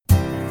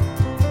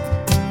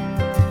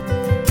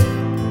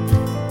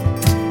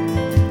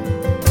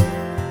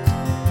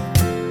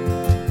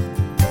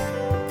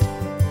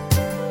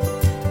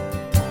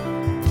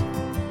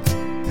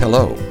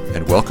Hello,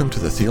 and welcome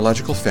to the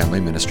Theological Family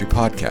Ministry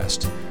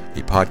Podcast,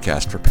 a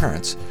podcast for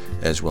parents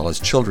as well as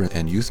children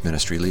and youth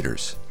ministry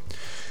leaders.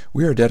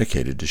 We are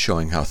dedicated to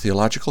showing how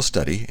theological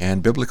study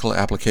and biblical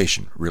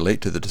application relate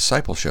to the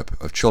discipleship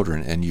of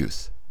children and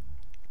youth.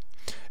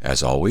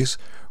 As always,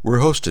 we're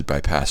hosted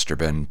by Pastor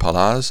Ben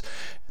Palaz,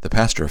 the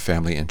pastor of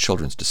family and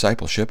children's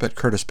discipleship at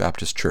Curtis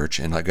Baptist Church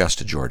in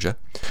Augusta, Georgia,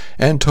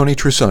 and Tony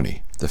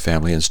Trusoni, the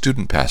family and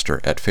student pastor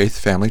at Faith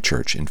Family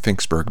Church in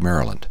Finksburg,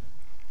 Maryland.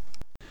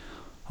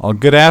 Well,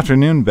 good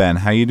afternoon, Ben.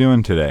 How you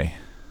doing today?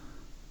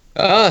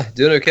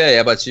 Doing okay.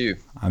 How about you?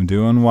 I'm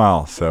doing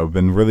well. So,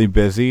 been really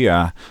busy.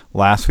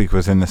 Last week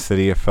was in the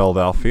city of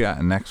Philadelphia,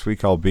 and next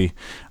week I'll be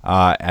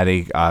at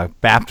a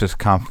Baptist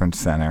conference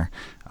center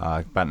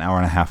about an hour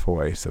and a half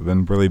away. So,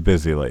 been really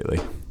busy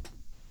lately.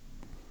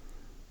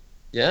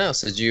 Yeah.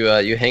 So, did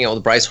you hang out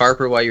with Bryce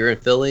Harper while you were in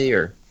Philly,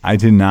 or? I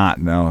did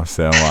not know.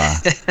 So,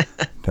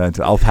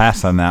 I'll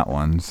pass on that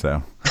one.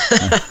 So,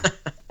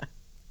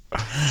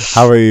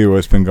 how are you?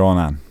 What's been going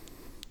on?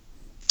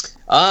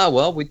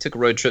 Well, we took a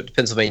road trip to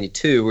Pennsylvania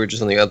too. We were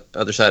just on the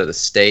other side of the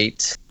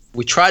state.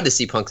 We tried to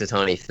see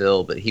Punxsutawney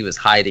Phil, but he was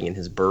hiding in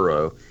his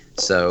burrow.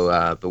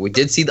 So, but we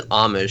did see the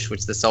Amish,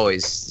 which that's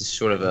always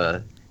sort of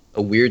a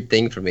weird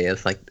thing for me.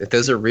 It's like, if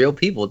those are real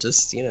people,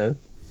 just,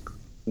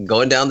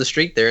 going down the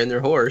street there in their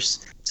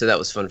horse. So that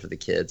was fun for the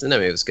kids. And I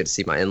mean, it was good to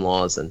see my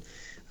in-laws and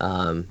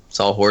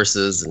saw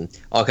horses and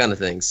all kind of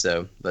things.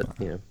 So, but,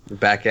 we're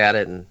back at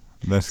it and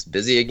it's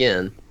busy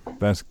again.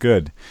 That's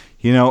good.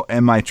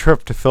 In my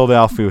trip to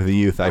Philadelphia with the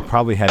youth, I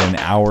probably had an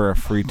hour of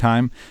free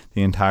time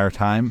the entire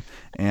time.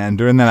 And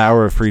during that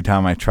hour of free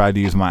time, I tried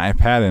to use my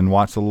iPad and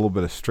watch a little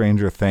bit of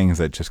Stranger Things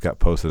that just got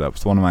posted up.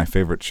 It's one of my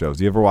favorite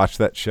shows. You ever watch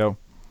that show?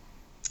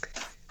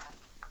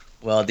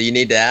 Well, do you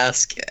need to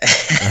ask?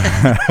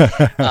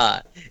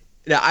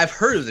 Now, I've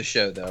heard of the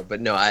show, though,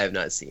 but no, I have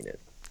not seen it.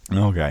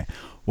 Okay.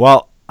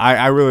 Well,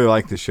 I really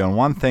like the show. And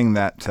one thing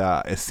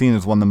that is seen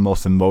as one of the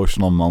most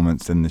emotional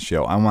moments in the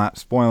show, I'm not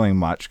spoiling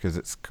much because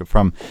it's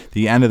from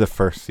the end of the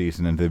first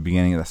season into the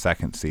beginning of the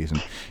second season,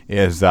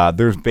 is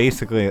there's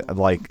basically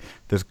like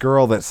this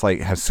girl that's like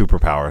has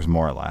superpowers,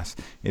 more or less.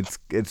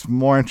 It's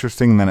more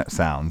interesting than it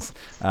sounds.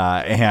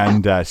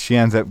 And she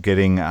ends up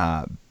getting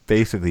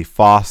basically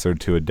fostered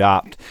to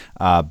adopt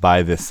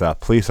by this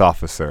police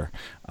officer.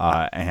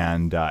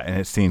 And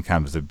it's seen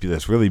kind of as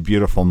this really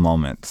beautiful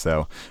moment.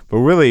 So, but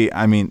really,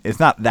 I mean, it's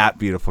not that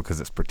beautiful because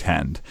it's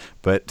pretend.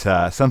 But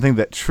something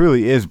that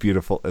truly is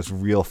beautiful is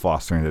real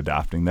fostering and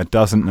adopting. That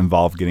doesn't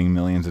involve getting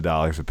millions of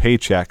dollars of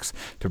paychecks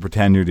to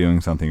pretend you're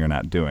doing something you're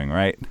not doing,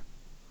 right?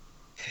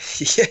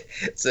 Yeah,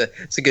 it's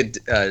a good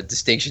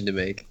distinction to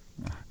make.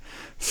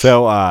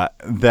 So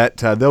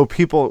though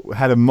people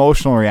had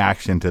emotional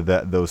reaction to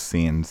those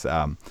scenes,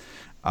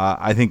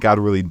 I think God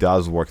really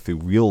does work through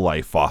real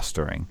life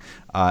fostering.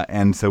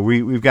 And so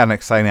we've got an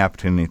exciting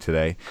opportunity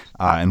today,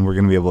 and we're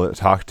going to be able to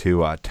talk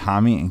to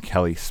Tommy and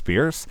Kelly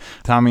Spears.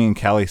 Tommy and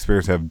Kelly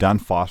Spears have done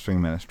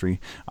fostering ministry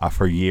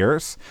for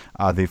years.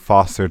 They've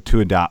fostered to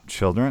adopt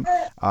children,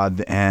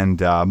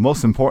 and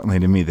most importantly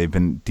to me, they've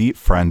been deep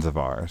friends of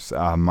ours, me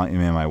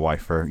and my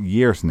wife, for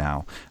years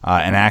now.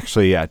 And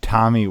actually,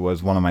 Tommy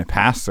was one of my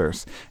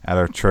pastors at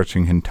our church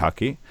in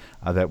Kentucky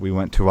that we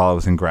went to while I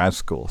was in grad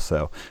school.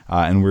 So,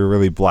 and we were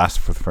really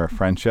blessed with our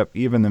friendship,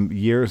 even the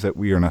years that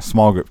we were in a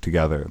small group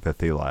together that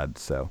they led.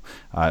 So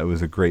it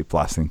was a great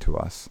blessing to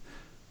us.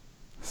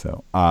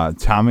 So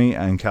Tommy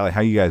and Kelly, how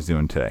you guys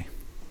doing today?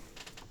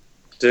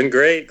 Doing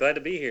great. Glad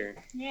to be here.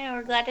 Yeah,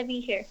 we're glad to be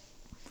here.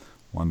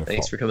 Wonderful.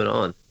 Thanks for coming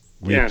on.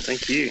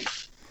 Thank you.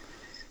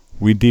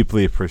 We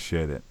deeply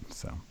appreciate it.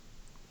 So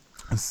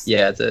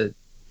yeah,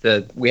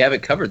 we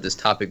haven't covered this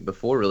topic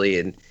before, really,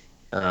 and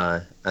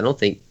I don't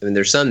think. I mean,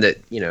 there's some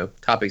that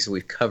topics that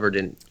we've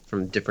covered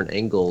from different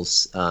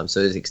angles.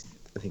 So it's,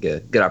 I think, a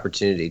good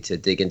opportunity to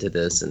dig into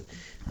this and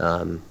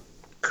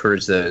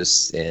encourage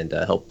those and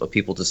help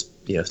people just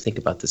think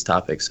about this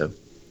topic. So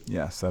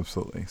yes,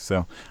 absolutely.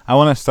 So I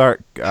want to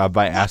start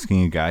by asking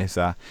you guys,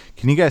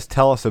 can you guys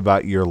tell us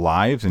about your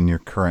lives and your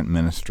current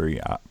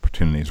ministry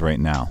opportunities right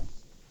now?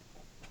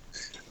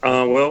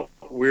 Well,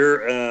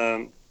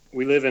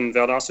 we live in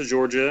Valdosta,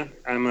 Georgia.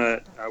 I'm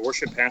a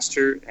worship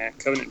pastor at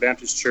Covenant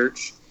Baptist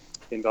Church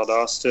in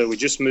Valdosta. We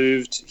just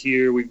moved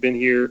here. We've been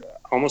here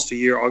almost a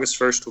year. August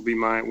 1st will be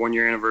my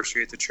 1-year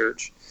anniversary at the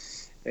church.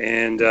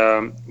 And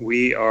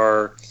we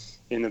are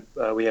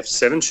we have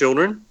 7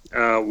 children,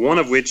 one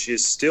of which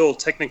is still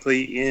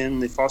technically in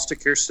the foster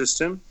care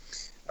system.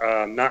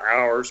 Not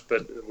ours,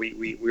 but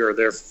we are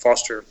her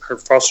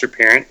foster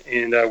parent,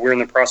 and we're in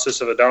the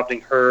process of adopting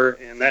her,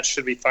 and that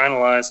should be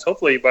finalized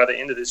hopefully by the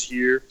end of this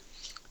year.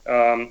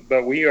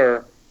 But we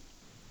are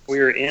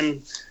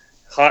in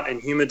hot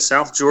and humid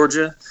South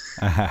Georgia,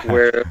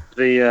 where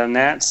the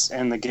gnats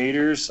and the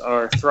gators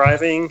are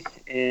thriving,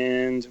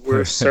 and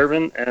we're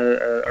serving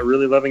a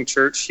really loving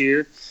church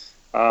here.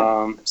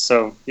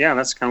 So yeah,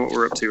 that's kind of what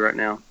we're up to right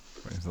now.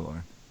 Praise the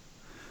Lord.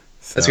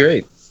 So. That's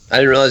great. I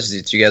didn't realize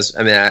that you guys.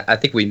 I mean, I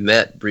think we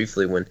met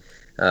briefly when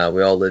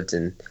we all lived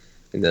in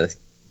the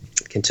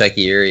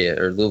Kentucky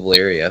area or Louisville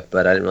area,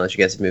 but I didn't realize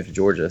you guys had moved to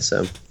Georgia.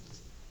 So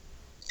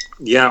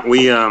Yeah,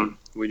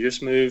 we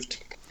just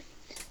moved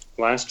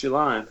last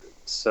July,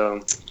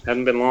 so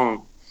hadn't been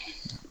long.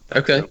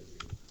 okay.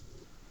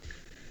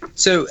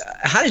 So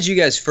how did you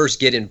guys first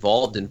get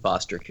involved in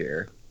foster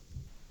care?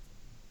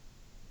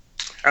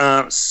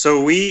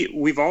 So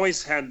we've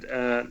always had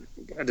a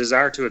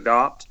desire to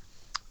adopt,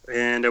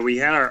 and we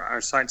had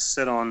our sights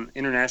set on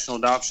international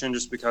adoption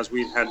just because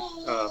we had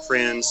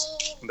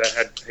friends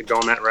that had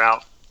gone that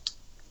route,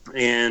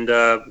 and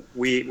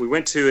we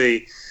went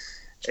to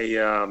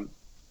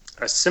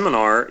a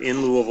seminar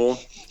in Louisville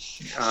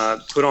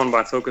put on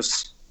by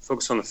Focus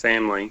on the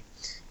Family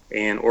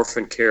and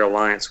Orphan Care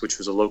Alliance, which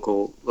was a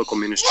local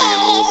ministry in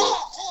Louisville,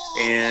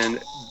 and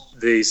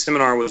the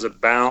seminar was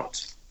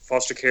about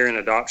foster care and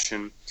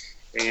adoption.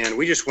 And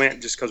we just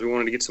went just because we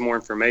wanted to get some more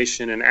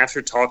information. And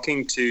after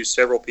talking to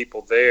several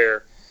people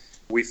there,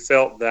 we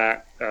felt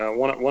that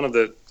one of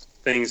the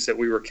things that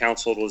we were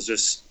counseled was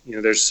just,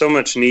 there's so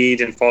much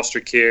need in foster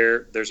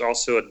care. There's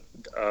also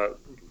a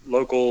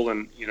local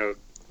and,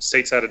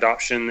 stateside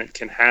adoption that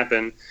can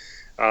happen.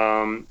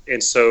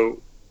 And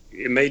so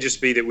it may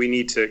just be that we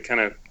need to kind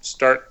of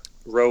start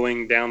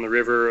rowing down the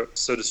river,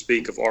 so to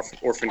speak, of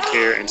orphan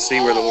care and see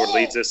where the Lord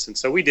leads us. And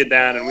so we did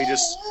that, and we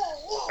just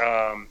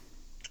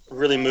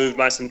really moved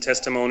by some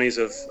testimonies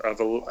of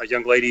a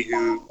young lady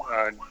who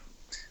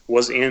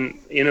was in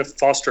a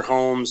foster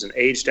homes and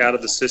aged out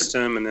of the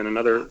system, and then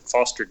another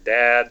foster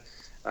dad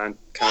kind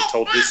of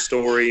told his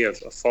story of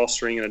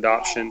fostering and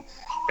adoption.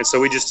 And so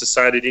we just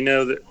decided,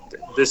 that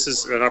this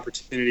is an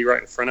opportunity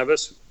right in front of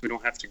us. We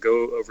don't have to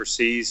go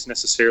overseas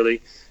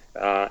necessarily.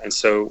 And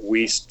so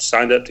we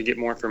signed up to get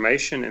more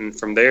information. And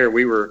from there,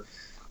 we were,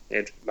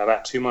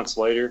 about 2 months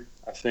later,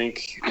 I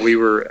think, we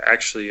were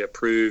actually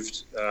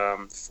approved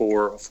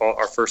for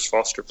our first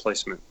foster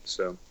placement.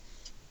 So,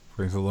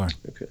 praise the Lord.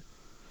 Okay.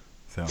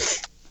 So,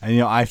 and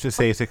I have to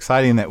say, it's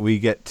exciting that we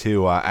get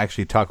to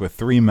actually talk with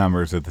 3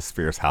 members of the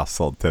Spears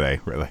household today.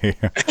 Really.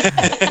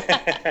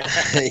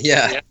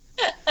 Yeah.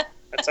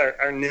 That's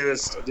our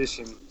newest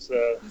addition.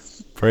 So,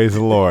 praise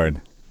the Lord.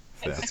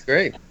 So. That's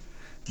great.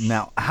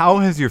 Now, how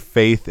has your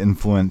faith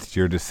influenced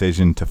your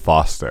decision to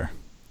foster?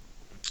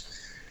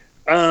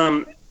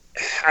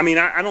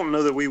 I don't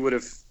know that we would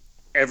have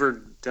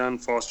ever done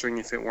fostering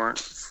if it weren't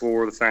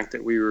for the fact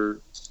that we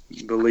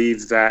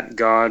believed that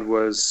God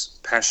was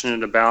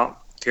passionate about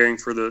caring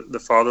for the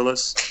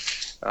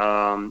fatherless.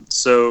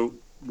 So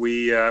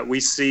we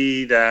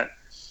see that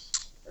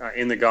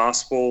in the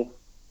gospel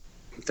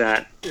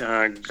that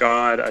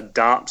God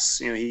adopts.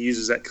 He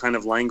uses that kind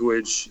of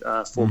language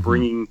for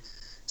bringing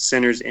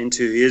sinners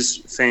into His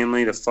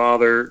family. The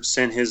Father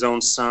sent His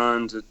own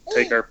Son to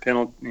take our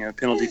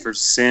penalty for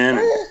sin,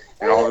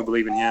 and all who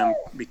believe in Him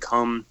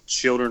become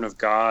children of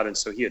God. And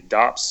so He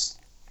adopts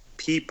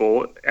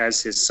people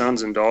as His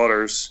sons and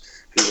daughters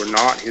who were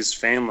not His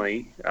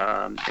family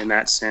in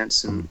that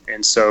sense.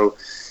 And so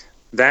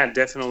that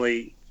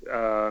definitely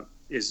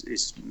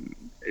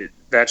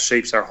that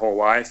shapes our whole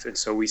life. And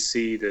so we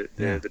see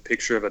the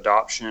picture of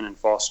adoption and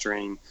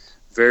fostering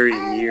very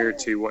near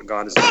to what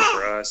God has done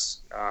for us.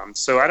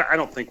 So I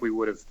don't think we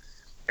would have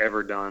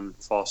ever done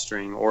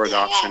fostering or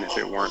adoption if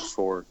it weren't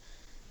for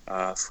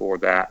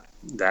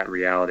that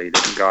reality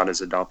that God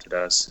has adopted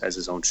us as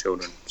His own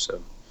children.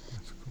 So.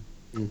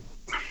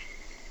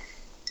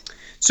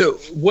 So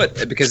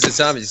because it's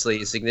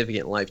obviously a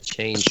significant life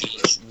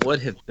change,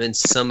 what have been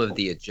some of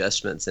the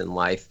adjustments in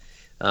life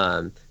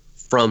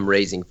from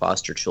raising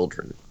foster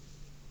children?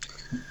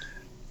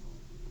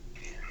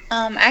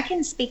 I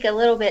can speak a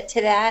little bit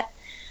to that.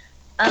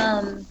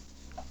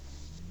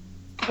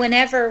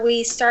 Whenever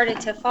we started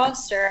to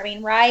foster,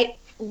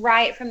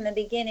 right from the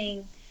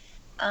beginning,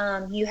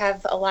 you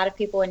have a lot of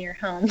people in your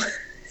home.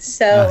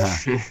 So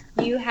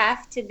you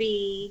have to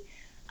be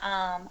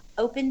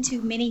open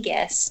to many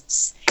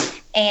guests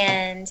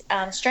and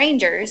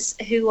strangers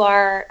who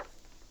are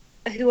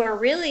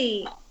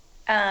really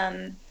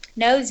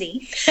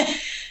nosy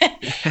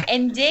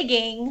and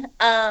digging.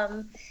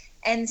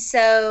 And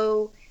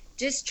so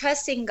just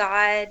trusting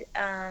God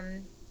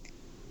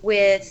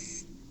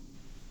with,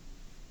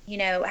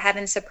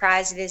 having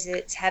surprise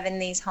visits, having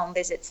these home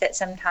visits that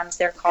sometimes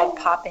they're called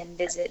pop-in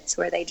visits,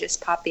 where they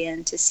just pop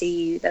in to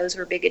see you. Those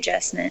were big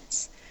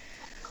adjustments.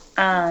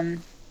 And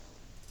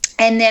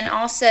then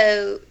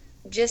also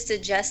just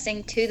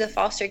adjusting to the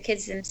foster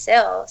kids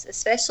themselves,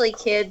 especially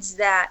kids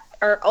that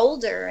are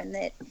older and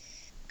that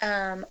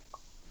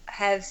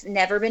have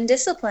never been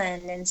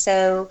disciplined. And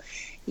so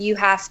you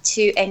have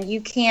to, and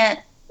you can't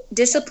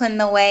discipline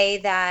the way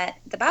that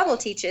the Bible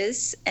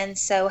teaches. And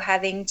so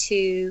having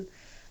to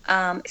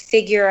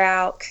figure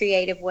out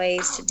creative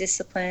ways to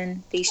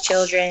discipline these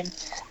children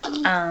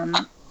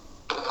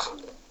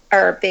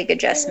are big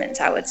adjustments,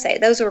 I would say.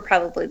 Those were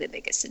probably the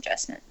biggest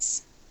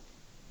adjustments.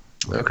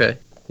 Okay.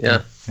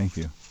 Yeah. Thank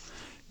you.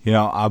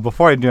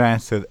 Before I do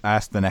ask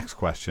the next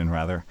question,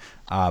 rather,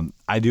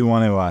 I do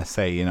want to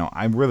say,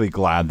 I'm really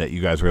glad that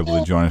you guys were able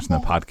to join us in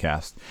the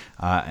podcast,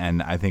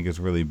 and I think it's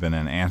really been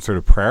an answer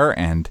to prayer.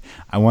 And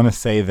I want to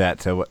say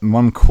that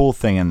one cool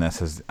thing in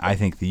this is I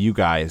think that you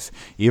guys,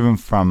 even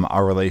from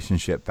our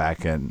relationship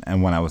back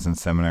and when I was in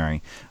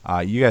seminary,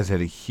 you guys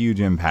had a huge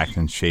impact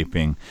in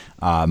shaping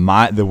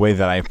the way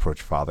that I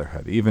approach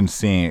fatherhood. Even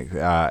seeing,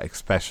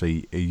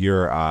 especially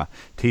your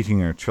teaching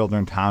your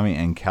children, Tommy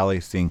and Kelly,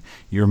 seeing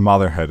your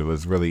motherhood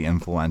was really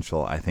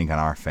influential, I think, in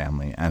our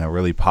family in a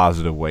really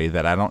positive way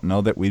that I don't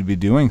know that we'd be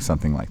doing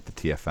something like the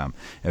TFM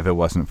if it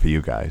wasn't for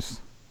you guys.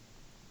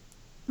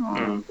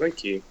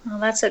 Thank you. Well,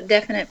 that's a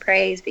definite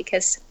praise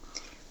because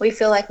we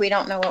feel like we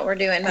don't know what we're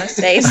doing most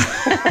days.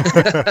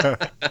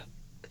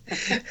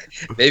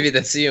 Maybe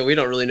that's, we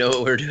don't really know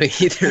what we're doing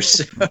either.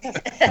 So.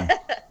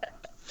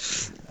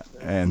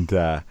 And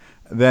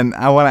then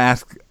I want to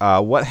ask,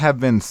 what have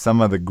been some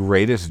of the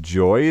greatest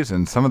joys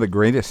and some of the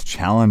greatest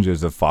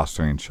challenges of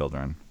fostering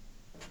children?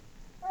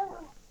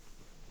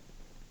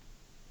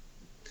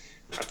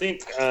 I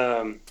think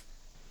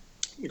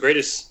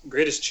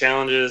greatest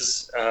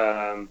challenges,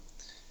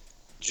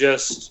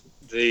 just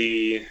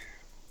it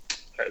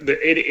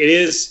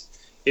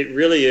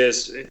really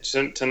is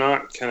to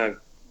not kind of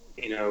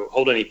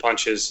hold any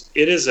punches.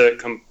 It is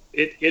it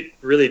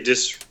really it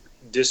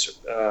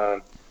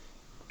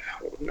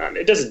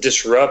doesn't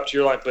disrupt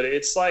your life, but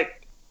it's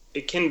like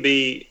it can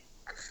be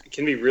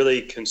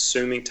really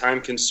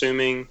time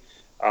consuming.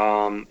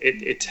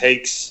 It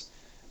takes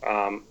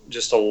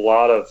just a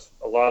lot of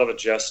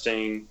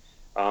adjusting,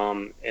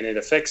 and it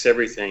affects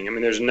everything. I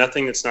mean, there's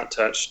nothing that's not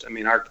touched. I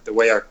mean, the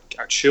way our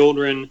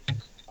children,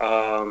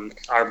 our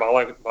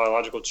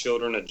biological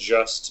children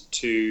adjust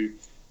to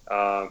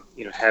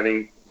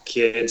having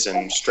kids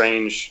and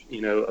strange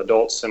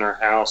adults in our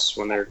house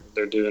when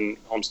they're doing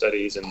home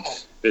studies and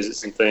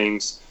visits and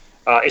things.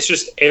 It's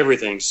just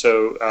everything.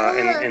 So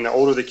and the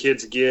older the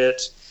kids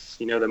get,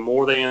 the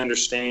more they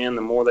understand,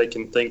 the more they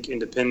can think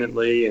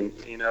independently, and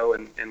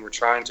and we're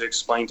trying to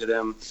explain to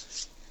them,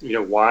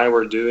 why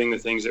we're doing the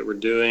things that we're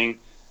doing,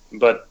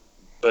 but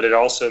it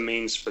also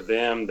means for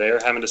them, they're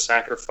having to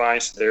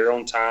sacrifice their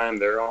own time,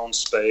 their own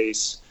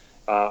space,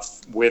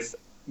 with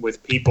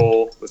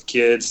people, with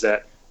kids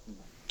that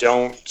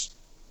don't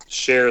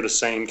share the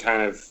same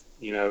kind of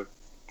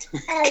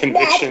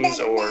convictions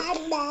or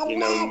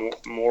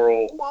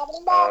moral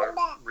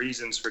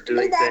reasons for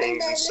doing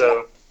things. And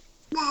so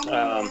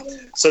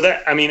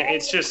that, I mean,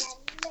 it's just,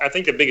 I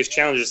think the biggest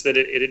challenge is that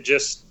it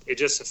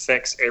just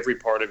affects every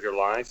part of your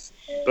life.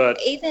 But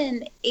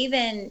even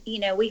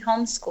we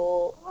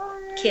homeschool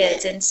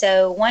kids, and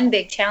so one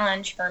big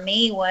challenge for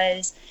me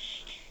was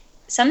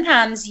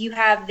sometimes you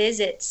have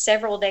visits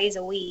several days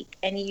a week,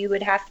 and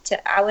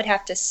I would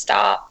have to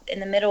stop in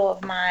the middle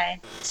of my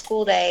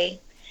school day,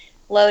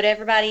 load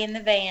everybody in the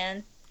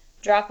van,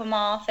 drop them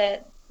off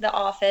at the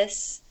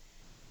office,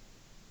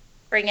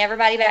 bring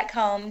everybody back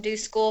home, do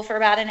school for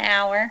about an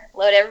hour,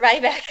 load everybody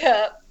back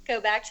up,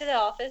 go back to the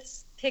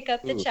office, pick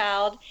up the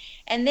child.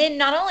 And then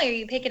not only are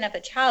you picking up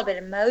a child, but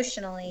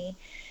emotionally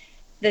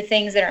the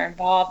things that are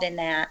involved in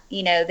that,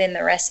 then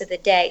the rest of the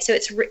day. So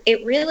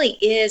it really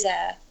is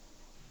a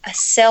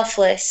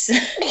selfless,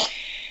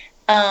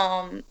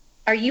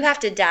 or you have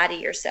to die to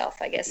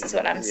yourself, I guess is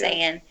what I'm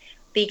saying.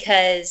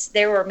 Because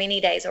there were many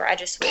days where I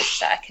just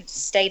wished I could have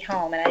stayed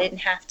home and I didn't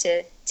have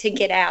to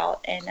get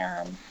out.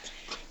 And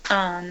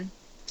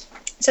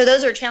so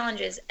those are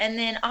challenges. And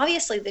then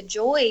obviously the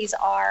joys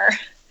are,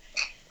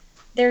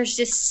 there's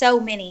just so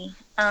many.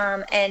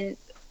 And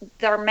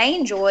our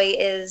main joy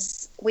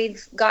is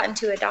we've gotten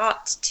to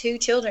adopt 2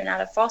 children out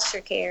of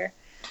foster care,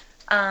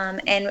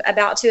 and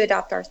about to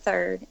adopt our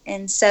 3rd.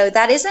 And so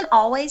that isn't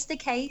always the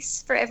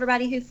case for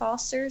everybody who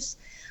fosters.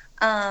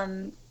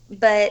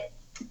 But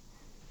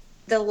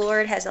the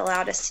Lord has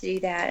allowed us to do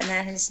that, and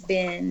that has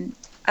been,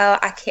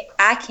 I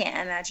can't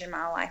imagine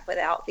my life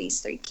without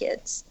these 3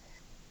 kids.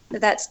 But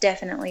that's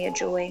definitely a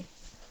joy.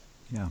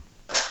 Yeah.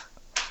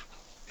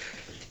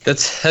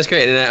 That's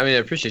great. And I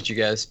appreciate you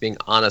guys being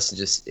honest and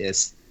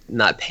just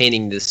not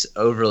painting this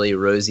overly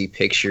rosy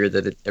picture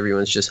that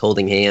everyone's just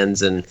holding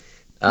hands and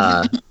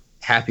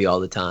happy all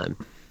the time.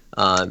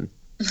 So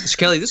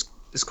Kelly, this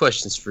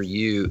question's for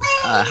you.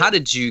 How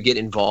did you get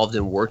involved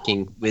in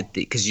working with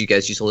because you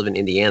guys used to live in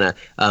Indiana,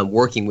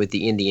 working with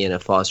the Indiana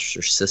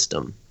foster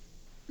system?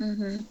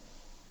 Mm-hmm.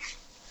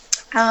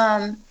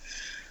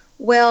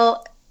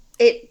 Well,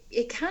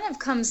 it kind of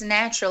comes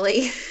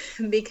naturally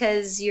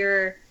because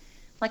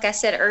like I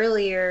said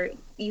earlier,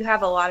 you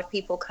have a lot of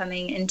people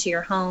coming into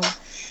your home.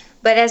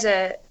 But as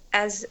a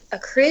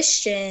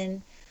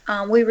Christian,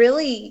 we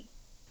really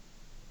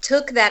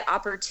took that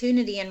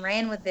opportunity and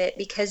ran with it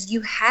because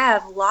you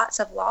have lots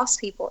of lost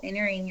people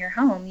entering your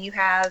home. You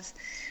have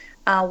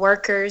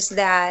workers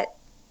that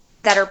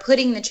are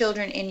putting the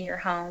children in your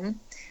home,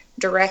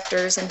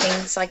 directors and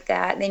things like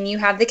that. Then you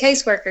have the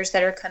caseworkers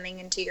that are coming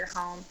into your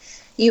home.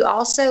 You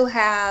also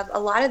have a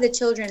lot of the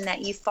children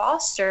that you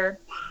foster,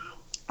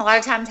 a lot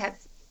of times have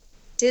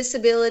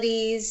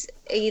disabilities,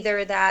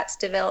 either that's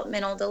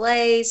developmental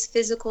delays,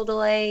 physical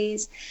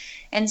delays.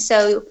 And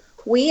so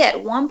we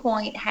at one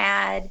point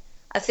had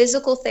a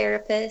physical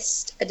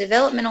therapist, a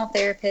developmental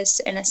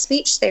therapist, and a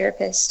speech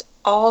therapist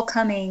all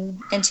coming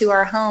into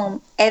our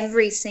home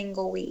every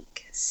single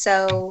week.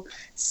 So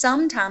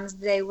sometimes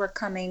they were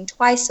coming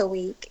twice a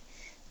week,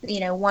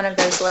 one of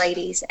those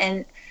ladies.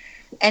 And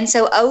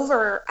so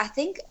over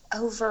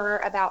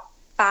about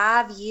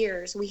 5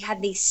 years, we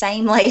had these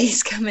same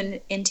ladies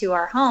coming into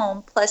our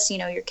home, plus,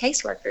 your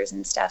caseworkers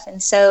and stuff.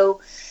 And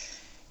so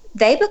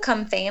they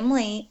become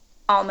family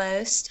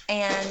almost.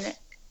 And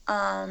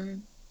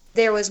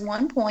there was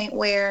one point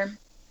where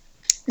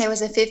there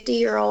was a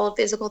 50-year-old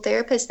physical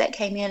therapist that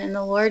came in, and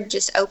the Lord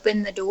just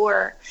opened the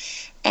door,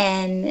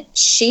 and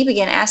she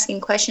began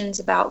asking questions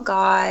about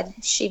God.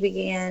 She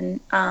began,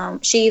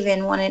 she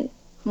even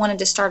wanted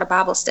to start a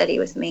Bible study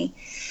with me.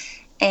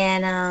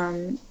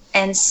 And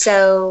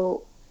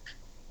so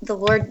the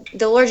Lord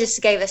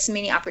just gave us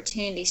many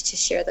opportunities to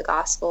share the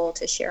gospel,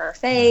 to share our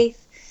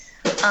faith.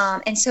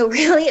 And so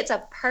really it's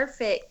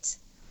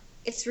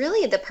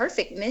really the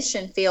perfect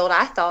mission field,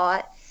 I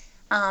thought.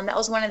 That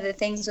was one of the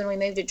things when we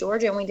moved to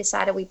Georgia, and we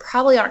decided we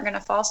probably aren't going to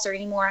foster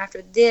anymore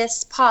after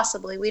this.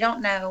 Possibly, we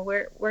don't know.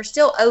 We're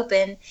still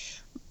open,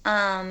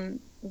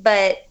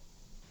 but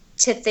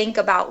to think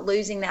about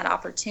losing that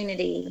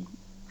opportunity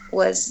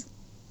was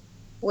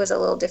a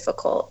little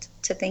difficult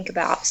to think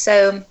about.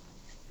 So,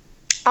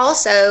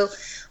 also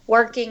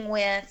working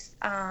with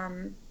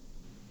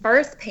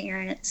birth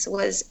parents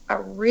was a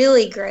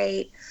really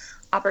great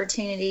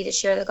opportunity to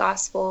share the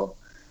gospel,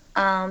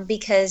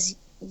 because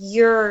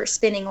you're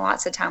spending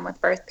lots of time with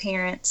birth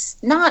parents.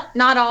 Not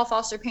all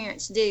foster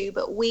parents do,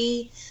 but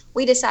we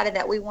decided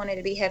that we wanted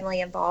to be heavily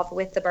involved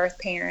with the birth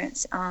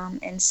parents.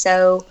 And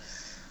so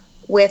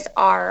with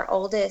our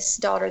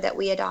oldest daughter that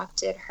we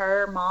adopted,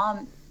 her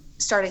mom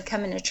started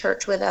coming to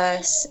church with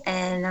us,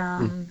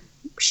 and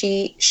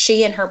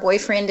she and her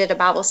boyfriend did a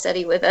Bible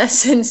study with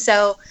us. And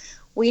so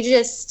we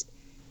just,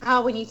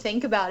 when you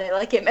think about it,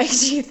 like, it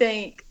makes you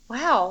think,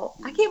 wow,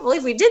 I can't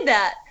believe we did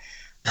that.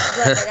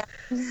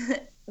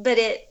 But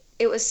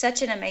it was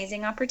such an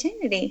amazing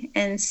opportunity.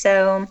 And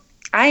so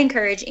I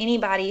encourage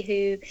anybody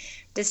who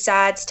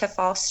decides to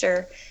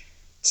foster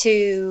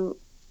to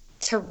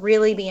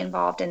really be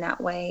involved in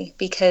that way,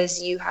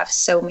 because you have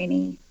so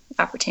many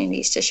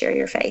opportunities to share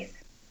your faith.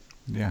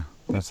 Yeah,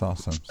 that's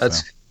awesome.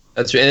 That's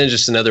and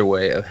just another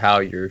way of how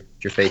your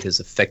faith is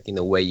affecting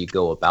the way you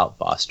go about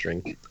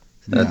fostering.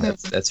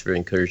 That's very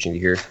encouraging to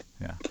hear.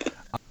 Yeah.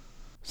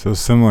 So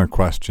similar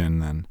question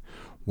then.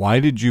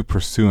 Why did you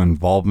pursue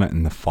involvement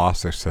in the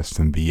foster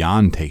system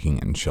beyond taking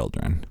in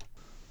children?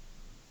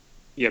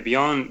 Yeah,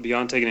 beyond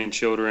taking in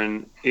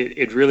children,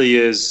 it really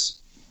is,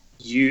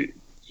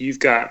 you've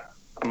got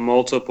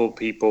multiple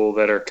people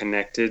that are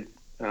connected,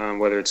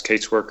 whether it's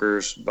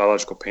caseworkers,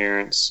 biological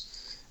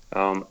parents,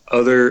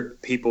 other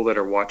people that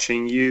are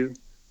watching you,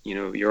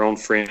 your own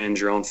friends,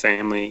 your own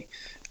family.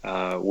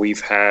 We've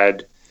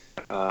had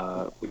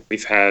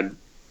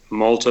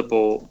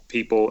multiple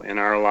people in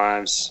our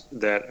lives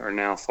that are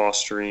now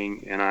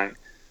fostering, and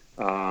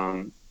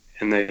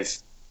they've,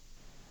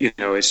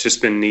 it's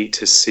just been neat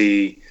to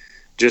see,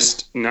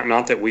 just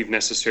not that we've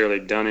necessarily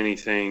done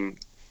anything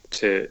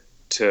to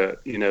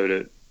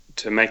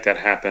make that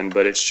happen,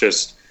 but it's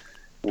just,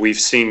 we've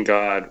seen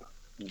God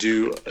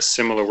do a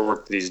similar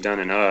work that he's done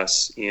in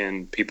us,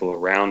 in people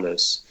around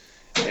us.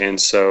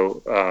 And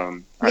so,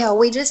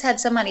 we just had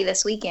somebody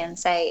this weekend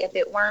say, if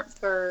it weren't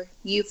for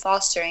you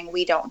fostering,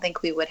 we don't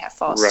think we would have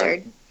fostered.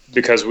 Right.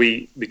 Because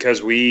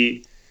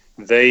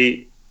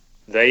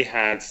they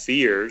had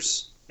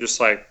fears, just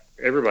like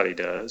everybody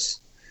does,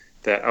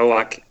 that,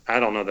 I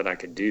don't know that I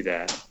could do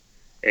that.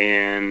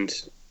 And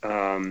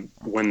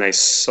when they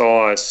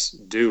saw us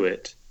do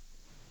it,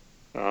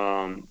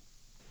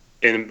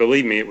 and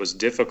believe me, it was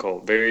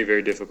difficult, very,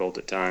 very difficult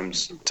at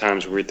times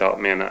where we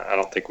thought, man, I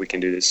don't think we can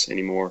do this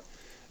anymore.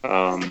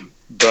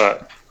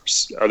 But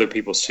other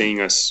people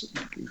seeing us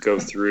go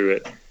through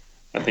it,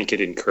 I think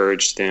it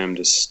encouraged them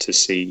to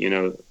see,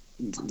 the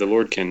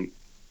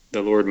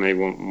Lord may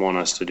want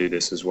us to do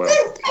this as well.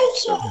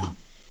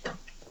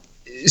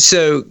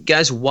 So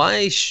guys,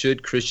 why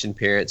should Christian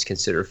parents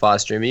consider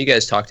fostering? I mean, you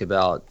guys talked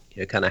about,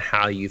 kind of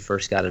how you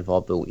first got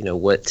involved, but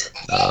what,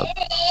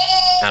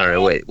 I don't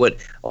know, what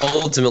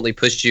ultimately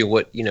pushed you,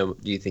 what, do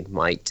you think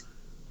might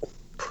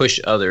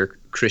push other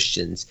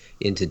Christians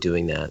into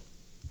doing that?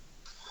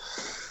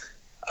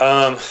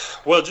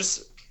 Well,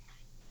 just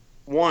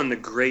one, the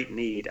great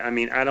need. I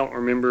mean, I don't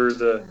remember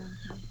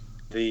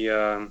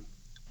the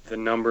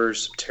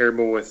numbers.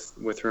 Terrible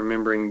with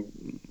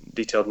remembering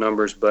detailed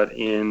numbers, but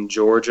in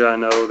Georgia, I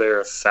know there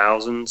are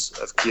thousands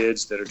of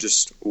kids that are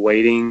just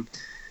waiting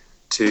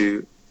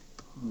to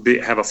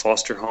have a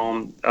foster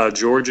home.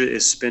 Georgia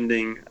is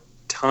spending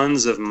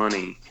tons of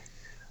money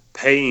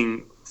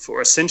paying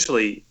for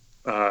essentially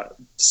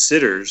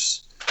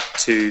sitters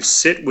to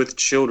sit with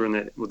children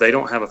that they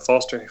don't have a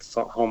foster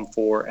home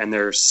for, and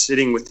they're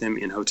sitting with them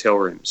in hotel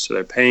rooms. So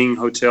they're paying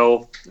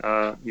hotel,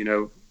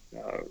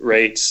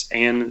 rates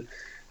and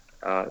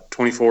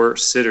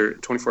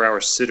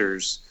 24-hour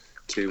sitters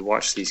to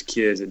watch these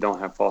kids that don't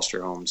have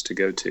foster homes to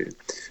go to.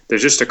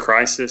 There's just a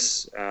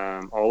crisis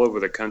all over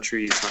the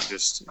country. It's not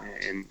just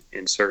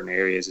in certain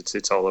areas.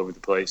 It's all over the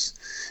place.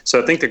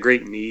 So I think the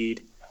great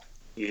need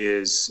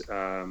is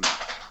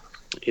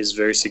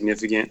very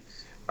significant.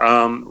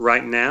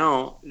 Right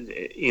now,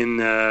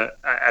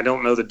 I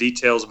don't know the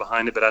details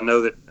behind it, but I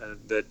know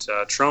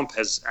that Trump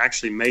has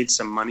actually made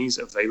some monies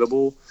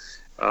available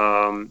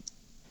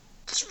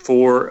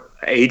for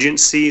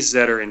agencies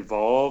that are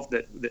involved.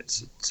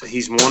 So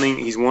he's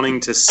wanting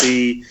to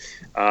see,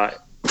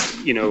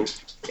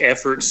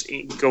 efforts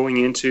going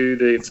into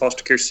the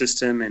foster care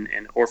system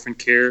and orphan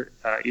care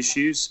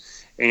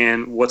issues.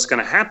 And what's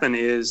going to happen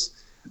is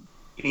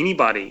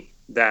anybody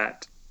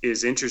that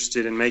is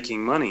interested in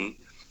making money,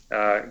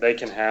 they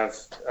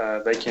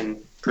can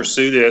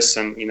pursue this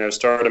and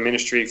start a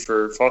ministry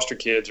for foster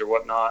kids or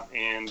whatnot,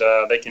 and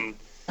they can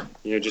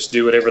just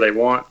do whatever they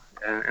want,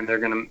 and they're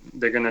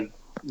gonna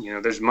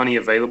there's money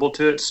available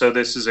to it. So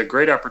this is a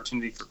great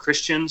opportunity for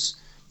Christians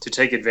to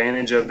take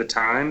advantage of the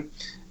time,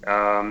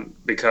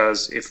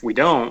 because if we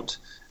don't,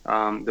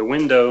 the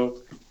window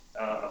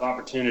of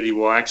opportunity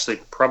will actually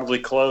probably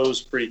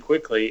close pretty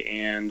quickly,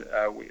 and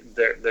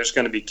there's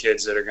going to be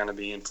kids that are going to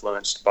be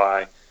influenced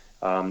by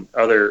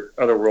other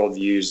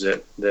worldviews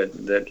that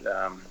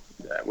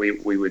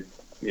we would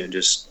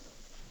just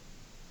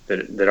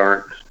that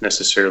aren't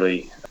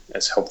necessarily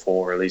as helpful,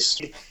 or at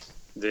least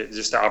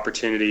just the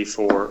opportunity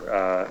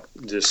for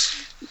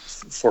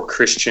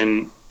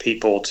Christian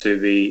people to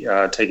be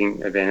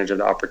taking advantage of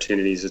the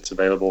opportunities that's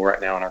available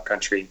right now in our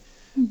country.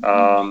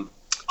 Mm-hmm.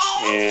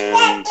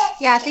 And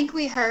yeah, I think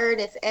we heard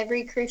if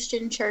every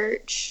Christian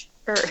church,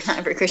 or not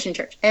every Christian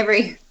church,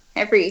 every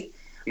I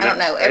don't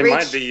know, it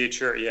might be a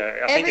church.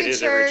 Yeah, I think it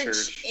is every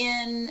church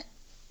in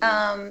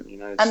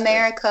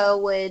America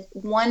would,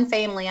 one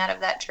family out of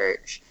that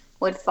church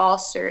would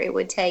foster. It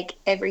would take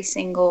every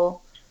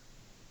single.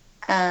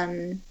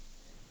 There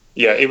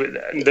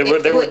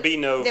would be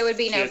no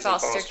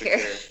foster care.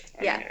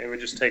 I mean, it would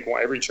just take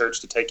every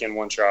church to take in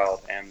one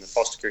child, and the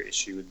foster care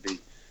issue would be,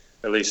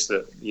 at least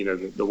the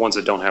ones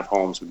that don't have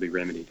homes would be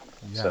remedied.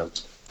 Yeah. So.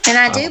 And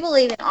I do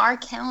believe in our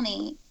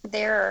county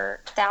there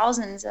are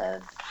thousands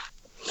of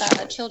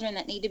children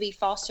that need to be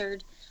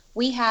fostered.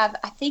 We have,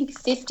 I think,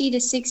 50 to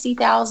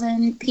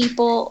 60,000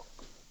 people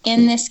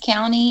in this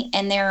county,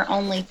 and there are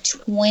only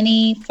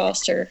 20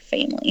 foster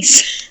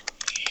families,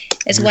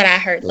 is what I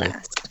heard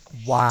last.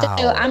 Wow.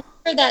 So I'm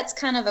sure that's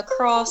kind of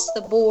across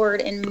the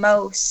board in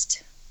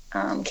most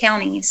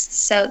counties.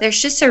 So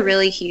there's just a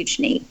really huge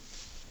need.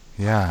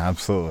 Yeah,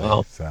 absolutely.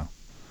 Wow. So,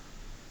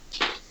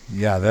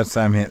 yeah,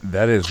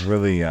 that is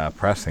really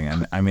pressing,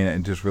 and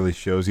it just really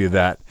shows you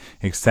that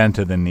extent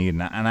of the need.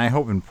 And I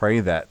hope and pray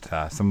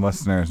that some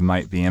listeners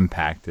might be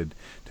impacted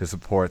to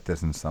support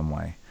this in some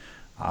way.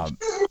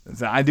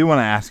 So I do want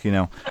to ask,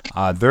 there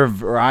are a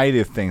variety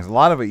of things. A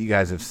lot of what you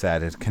guys have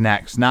said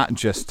connects not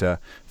just to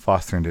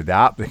fostering to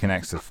adopt, it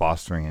connects to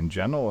fostering in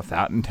general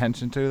without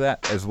intention to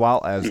that, as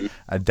well as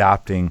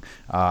adopting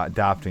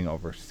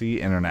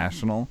overseas,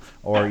 international,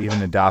 or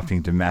even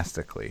adopting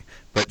domestically.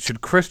 But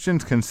should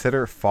Christians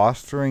consider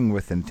fostering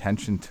with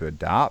intention to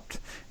adopt?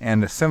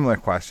 And a similar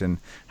question,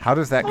 how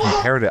does that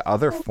compare to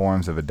other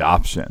forms of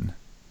adoption?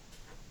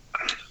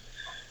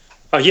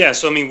 Yeah,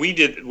 so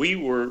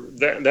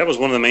that was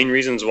one of the main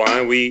reasons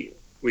why we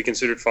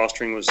considered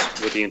fostering was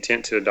with the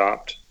intent to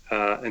adopt.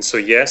 And so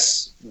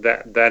yes,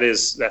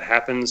 that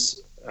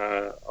happens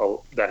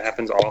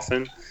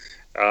often,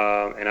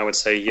 and I would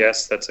say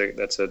yes, that's a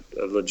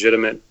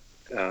legitimate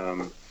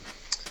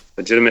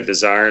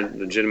desire,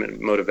 legitimate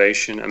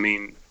motivation. I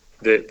mean,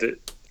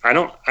 I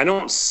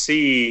don't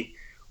see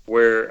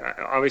where,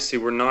 obviously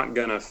we're not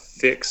going to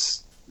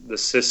fix the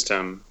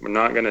system. We're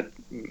not going to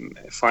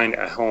find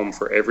a home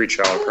for every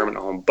child, a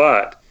permanent home,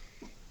 but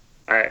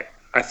I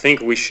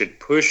think we should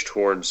push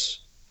towards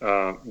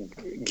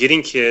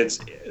getting kids.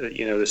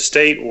 The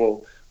state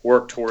will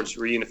work towards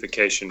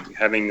reunification,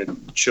 having the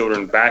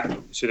children back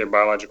to their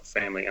biological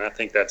family, and I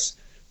think that's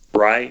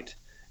right,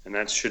 and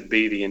that should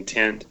be the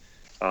intent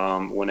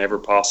whenever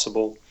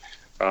possible.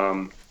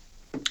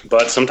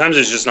 But sometimes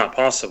it's just not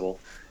possible,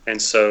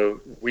 and so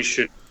we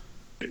should,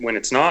 when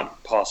it's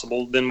not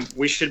possible, then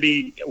we should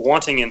be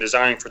wanting and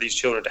desiring for these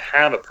children to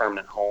have a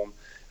permanent home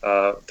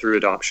through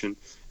adoption.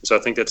 So I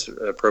think that's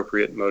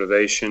appropriate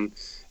motivation.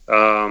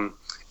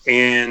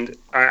 And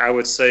I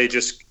would say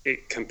just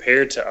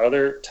compared to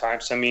other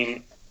types,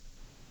 in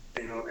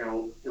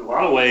a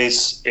lot of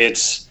ways,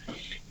 it's,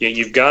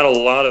 you've got a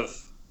lot of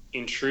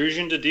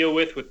intrusion to deal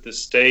with the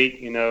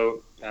state,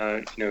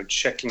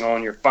 checking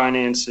on your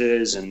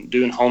finances and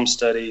doing home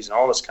studies and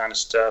all this kind of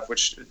stuff,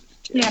 which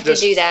you have to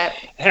do that.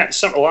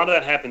 A lot of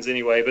that happens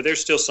anyway, but there's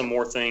still some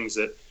more things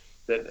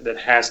that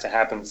has to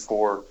happen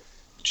for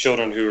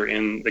children who are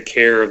in the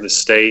care of the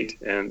state,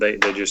 and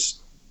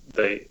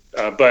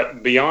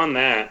but beyond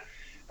that,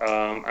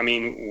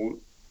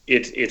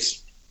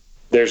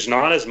 there's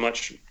not as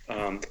much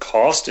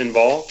cost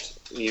involved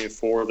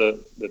for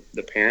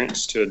the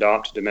parents to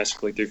adopt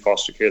domestically through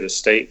foster care. The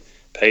state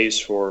pays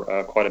for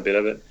quite a bit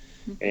of it,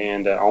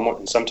 and almost,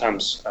 and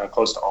sometimes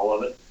close to all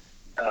of it.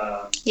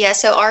 Yeah,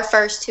 so our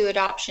first two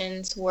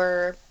adoptions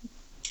were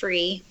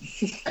free.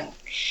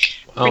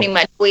 Pretty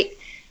much. We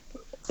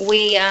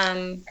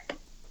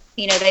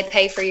they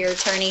pay for your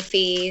attorney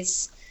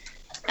fees.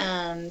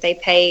 They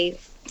pay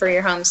for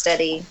your home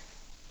study.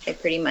 They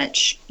pretty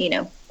much,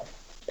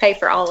 pay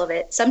for all of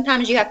it.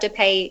 Sometimes you have to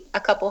pay a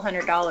couple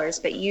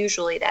 $100s, but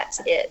usually that's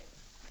it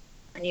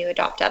when you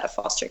adopt out of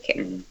foster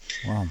care.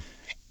 Wow.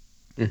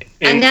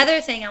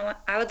 Another thing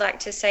I would like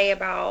to say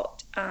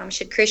about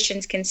should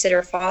Christians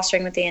consider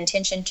fostering with the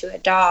intention to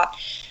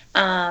adopt?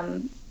 I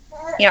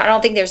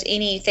don't think there's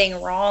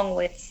anything wrong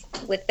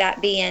with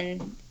that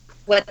being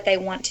what they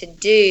want to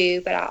do,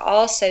 but I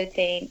also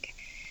think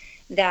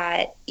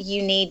that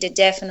you need to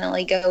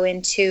definitely go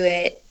into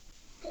it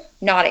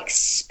not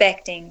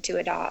expecting to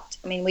adopt.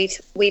 I mean,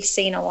 we've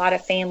seen a lot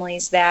of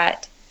families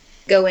that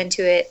go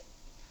into it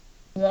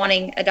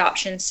wanting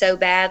adoption so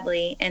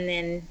badly and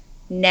then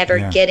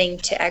never getting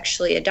to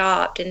actually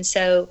adopt. And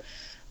so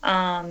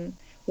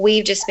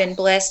we've just been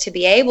blessed to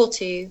be able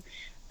to.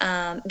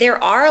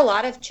 There are a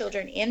lot of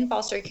children in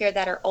foster care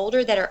that are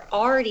older that are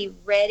already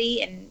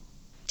ready and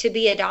to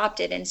be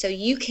adopted. And so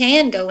you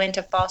can go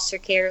into foster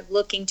care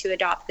looking to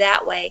adopt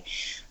that way.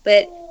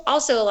 But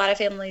also a lot of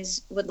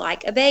families would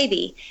like a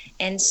baby.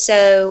 And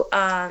so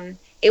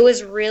it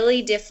was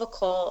really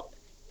difficult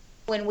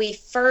when we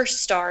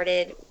first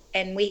started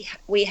and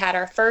we had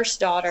our first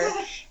daughter,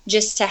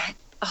 just to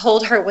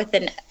hold her with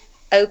an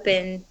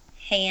open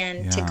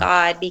hand to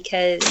God,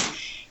 because,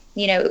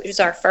 it was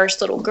our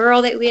first little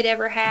girl that we had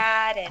ever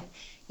had, and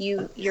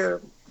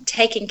you're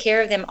taking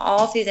care of them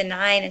all through the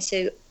night. And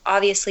so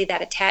obviously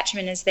that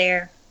attachment is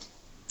there.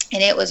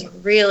 And it was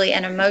really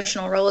an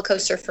emotional roller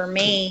coaster for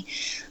me.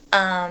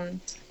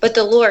 But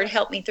the Lord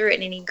helped me through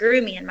it, and He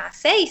grew me in my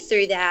faith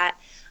through that.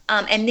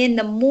 And then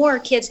the more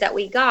kids that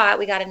we got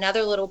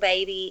another little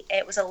baby.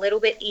 It was a little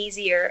bit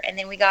easier. And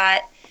then we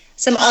got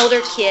some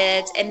older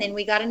kids, and then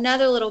we got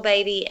another little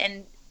baby,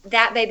 and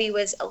that baby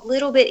was a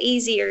little bit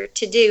easier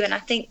to do. And I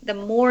think the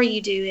more you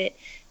do it,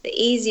 the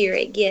easier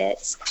it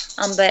gets.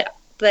 But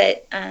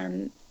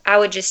I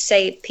would just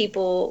say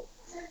people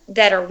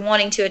that are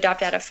wanting to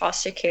adopt out of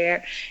foster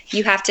care,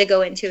 you have to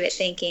go into it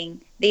thinking,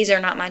 these are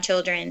not my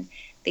children.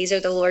 These are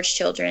the Lord's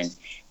children.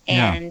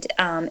 And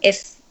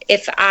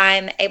if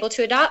I'm able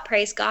to adopt,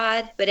 praise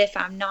God. But if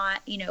I'm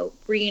not,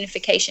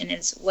 reunification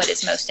is what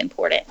is most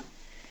important.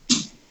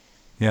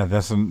 Yeah,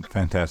 that's a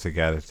fantastic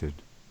attitude.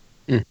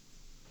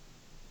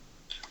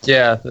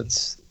 Yeah,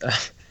 that's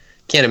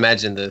can't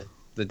imagine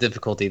the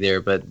difficulty there,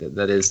 but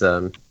that is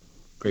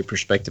great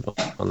perspective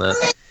on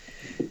that.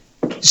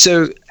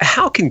 So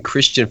how can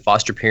Christian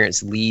foster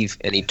parents leave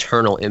an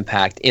eternal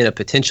impact in a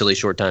potentially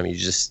short time?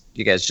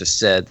 You guys just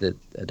said that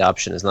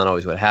adoption is not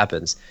always what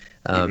happens.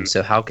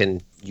 So how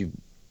can you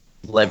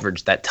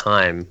leverage that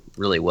time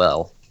really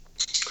well?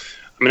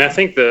 I mean, I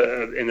think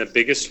in the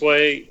biggest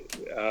way,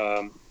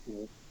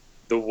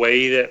 the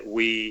way that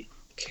we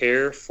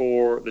care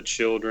for the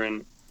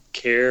children,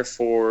 care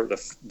for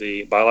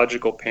the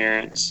biological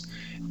parents,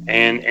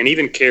 and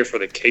even care for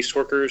the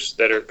caseworkers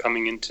that are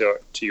coming into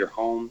your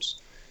homes.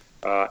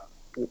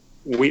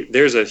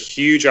 There's a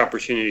huge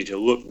opportunity to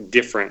look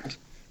different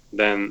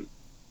than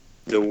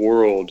the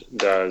world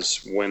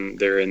does when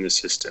they're in the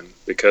system,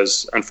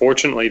 because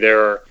unfortunately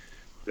there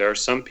are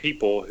some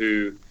people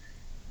who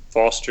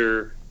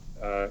foster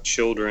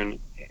children,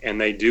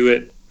 and they do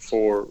it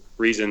for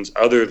reasons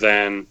other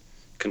than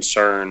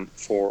concern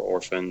for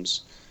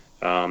orphans.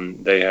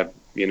 They have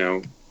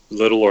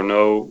little or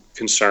no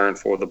concern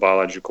for the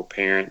biological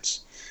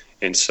parents,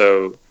 and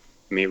so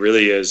it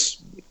really is.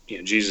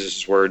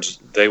 Jesus' words,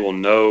 they will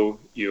know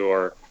you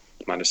are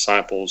my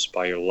disciples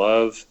by your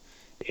love.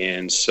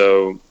 And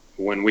so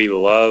when we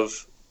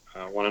love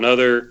one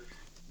another,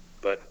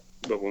 but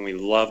when we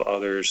love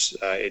others,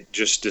 it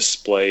just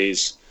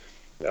displays,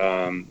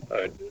 and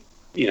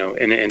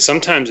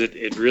sometimes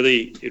it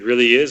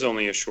really is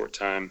only a short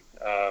time.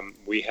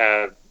 We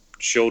have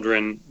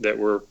children that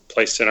were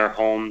placed in our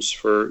homes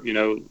for,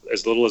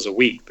 as little as a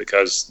week,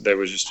 because there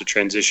was just a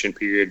transition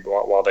period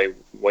while they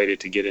waited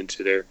to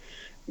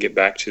get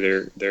back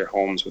to their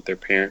homes with their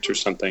parents or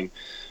something.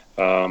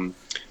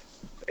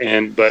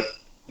 But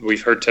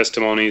we've heard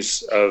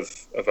testimonies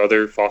of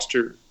other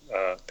foster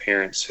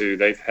parents who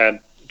they've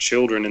had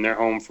children in their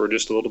home for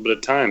just a little bit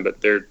of time,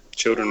 but their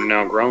children are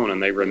now grown,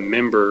 and they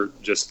remember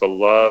just the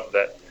love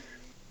that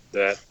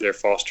their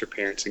foster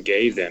parents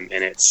gave them,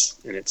 and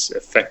it's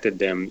affected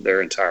them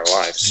their entire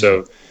life.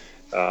 So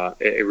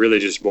it really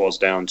just boils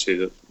down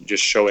to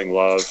just showing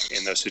love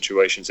in those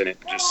situations, and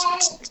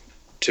it's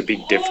to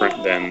be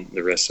different than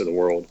the rest of the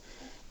world.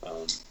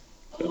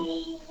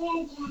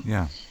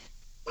 Yeah,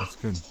 that's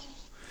good.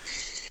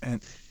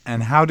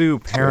 And how do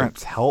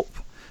parents help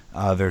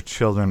their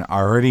children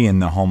already in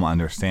the home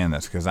understand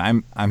this? Because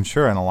I'm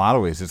sure in a lot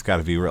of ways it's got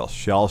to be real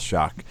shell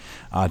shock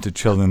to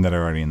children that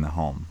are already in the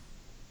home.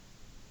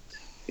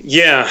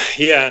 Yeah,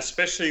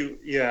 especially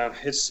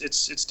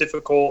it's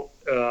difficult.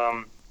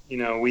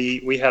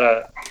 We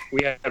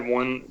had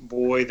one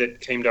boy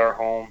that came to our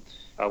home.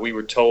 We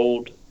were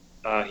told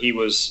he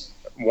was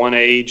one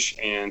age,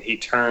 and he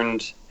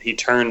turned.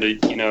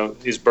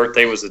 His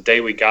birthday was the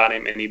day we got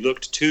him, and he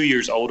looked 2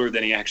 years older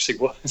than he actually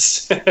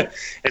was.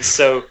 And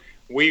so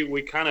we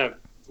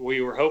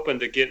were hoping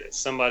to get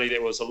somebody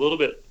that was a little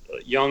bit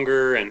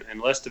younger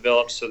and less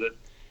developed, so that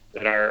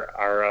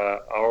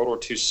our older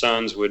two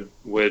sons would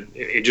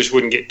it just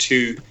wouldn't get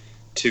too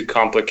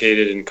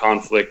complicated and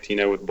conflict,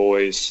 with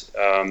boys.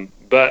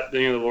 But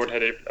the Lord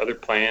had other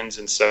plans,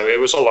 and so it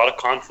was a lot of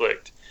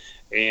conflict.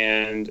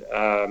 And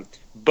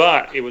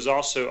but it was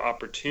also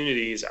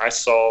opportunities I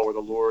saw where the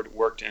Lord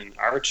worked in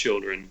our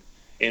children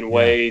in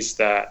ways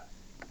that,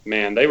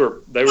 man, they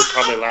were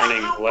probably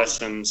learning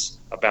lessons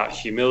about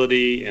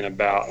humility and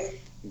about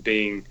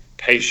being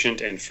patient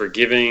and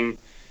forgiving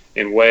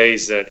in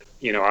ways that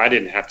I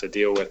didn't have to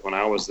deal with when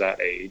I was that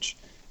age.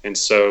 And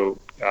so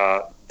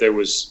there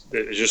was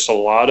just a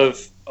lot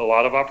of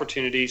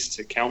opportunities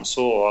to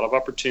counsel, a lot of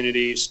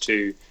opportunities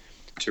to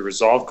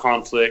resolve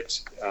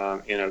conflict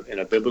in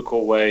a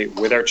biblical way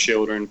with our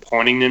children,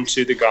 pointing them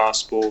to the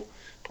gospel,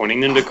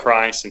 pointing them to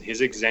Christ and His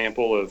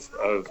example of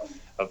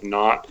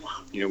not,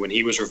 when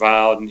He was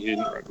reviled, and He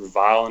didn't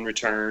revile in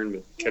return,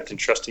 but kept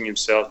entrusting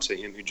Himself to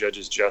Him who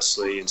judges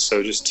justly. And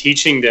so just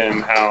teaching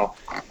them how,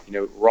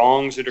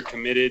 wrongs that are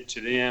committed to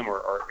them,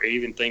 or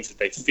even things that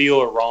they feel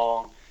are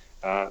wrong,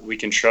 we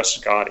can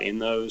trust God in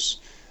those.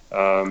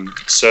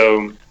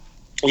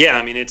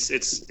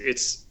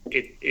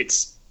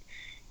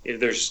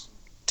 There's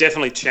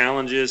definitely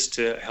challenges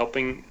to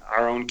helping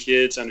our own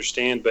kids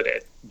understand, but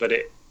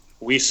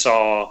we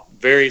saw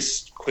very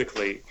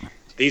quickly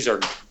these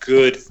are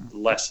good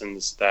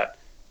lessons that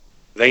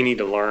they need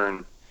to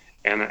learn,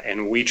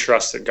 and we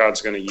trust that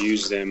God's going to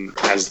use them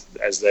as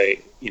they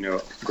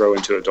grow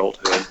into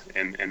adulthood,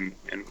 and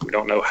we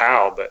don't know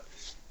how, but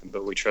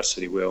we trust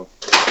that He will.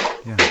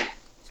 Yeah,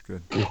 it's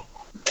good.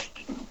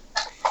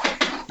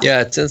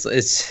 Yeah,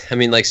 it's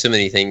like so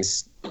many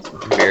things,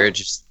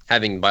 marriage,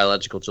 having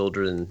biological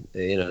children,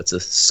 it's a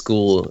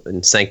school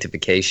in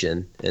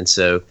sanctification. And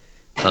so,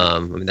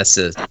 that's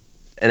an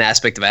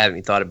aspect of I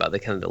haven't thought about, the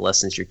kind of the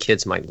lessons your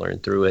kids might learn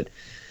through it.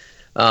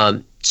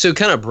 So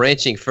kind of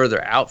branching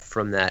further out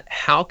from that,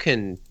 how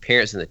can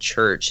parents in the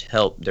church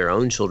help their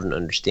own children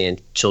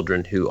understand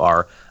children who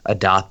are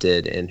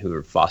adopted and who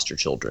are foster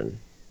children?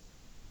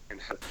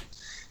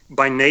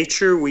 By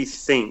nature, we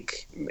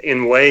think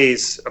in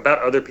ways about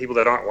other people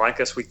that aren't like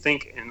us. We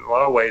think in a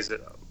lot of ways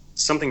that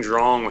something's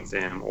wrong with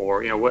them,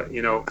 or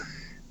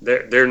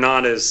they're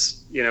not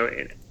as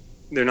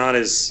they're not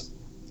as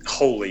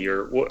holy,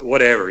 or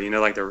whatever.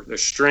 Like they're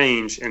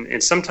strange,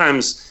 and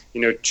sometimes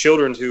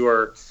children who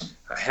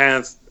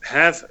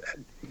have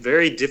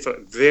very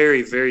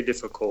very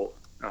difficult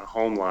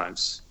home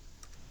lives.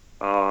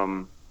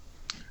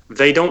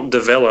 They don't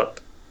develop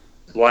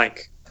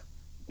like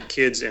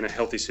kids in a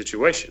healthy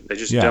situation. They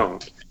just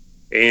don't.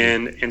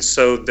 And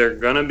so they're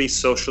going to be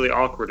socially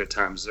awkward at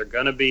times. They're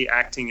going to be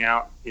acting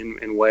out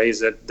in ways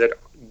that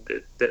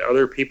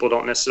other people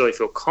don't necessarily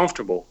feel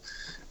comfortable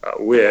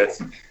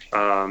with.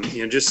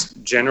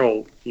 Just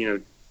general.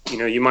 You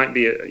might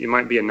be a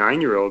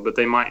 9-year-old, but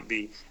they might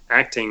be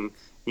acting,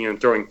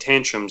 throwing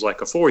tantrums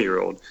like a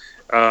 4-year-old.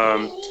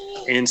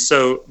 And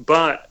so,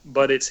 but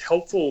it's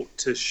helpful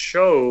to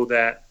show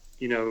that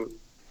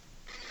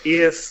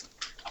if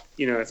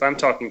I'm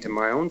talking to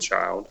my own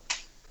child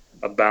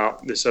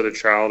about this other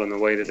child and the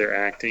way that they're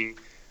acting,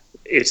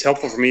 it's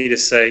helpful for me to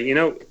say,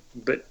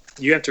 but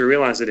you have to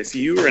realize that if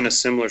you were in a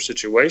similar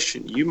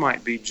situation, you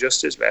might be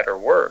just as bad or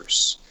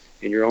worse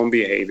in your own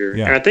behavior.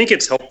 Yeah. And I think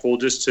it's helpful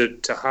just to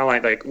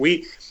highlight, like,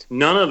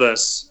 none of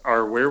us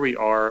are where we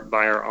are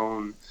by our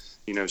own,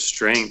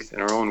 strength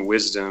and our own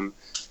wisdom.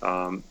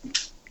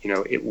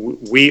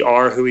 We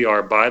are who we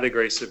are by the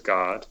grace of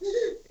God.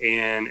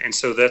 And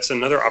so that's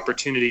another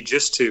opportunity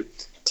just to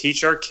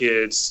teach our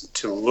kids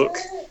to look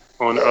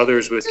on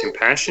others with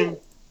compassion,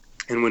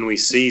 and when we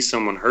see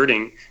someone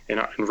hurting,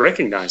 and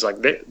recognize like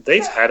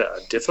they've had a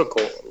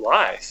difficult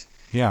life,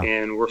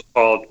 and we're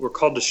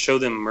called to show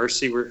them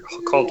mercy. We're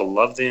called to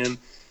love them,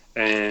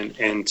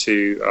 and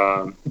to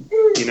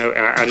and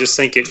I just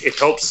think it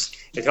helps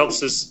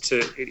us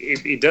to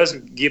it does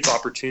give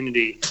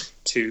opportunity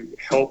to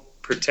help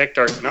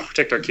not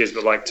protect our kids,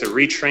 but like to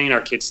retrain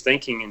our kids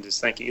thinking, and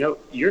just thinking,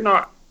 you're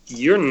not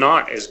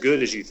as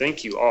good as you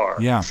think you are.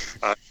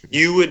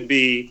 You would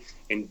be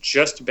in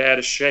just bad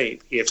a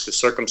shape if the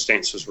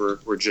circumstances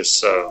were just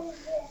so.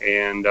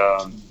 And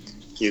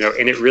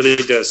and it really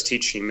does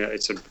teach humility.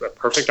 It's a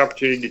perfect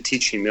opportunity to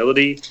teach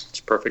humility. It's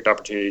a perfect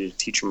opportunity to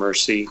teach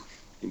mercy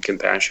and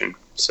compassion.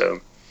 So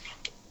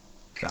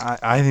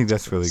I think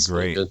that's really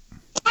great.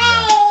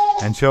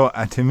 Yeah. And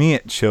to me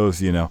it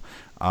shows,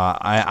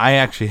 I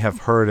actually have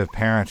heard of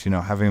parents,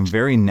 having a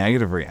very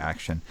negative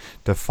reaction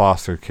to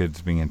foster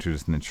kids being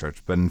introduced in the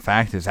church. But in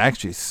fact, it's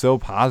actually so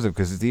positive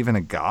because it's even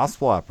a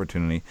gospel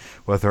opportunity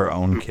with our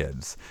own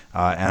kids.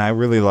 And I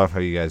really love how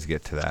you guys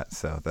get to that.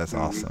 So that's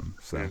awesome.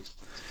 So.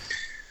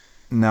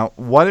 Now,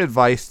 what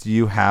advice do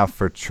you have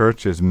for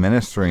churches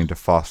ministering to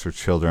foster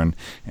children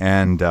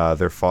and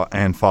their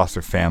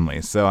foster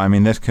families? So, I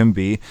mean, this can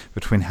be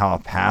between how a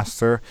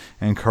pastor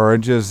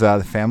encourages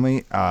the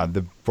family,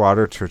 the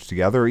broader church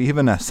together, or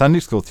even a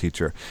Sunday school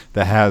teacher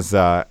that has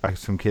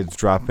some kids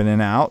drop in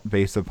and out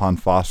based upon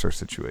foster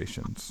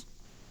situations.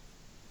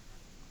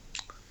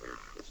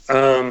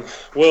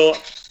 Well,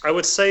 I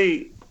would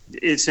say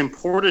it's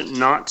important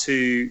not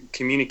to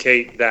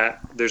communicate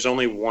that there's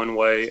only one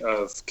way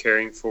of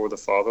caring for the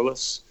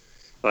fatherless.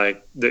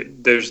 Like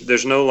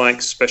there's no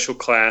like special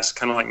class,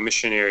 kind of like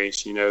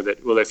missionaries, that,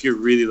 well, if you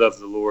really love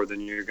the Lord,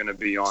 then you're going to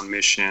be on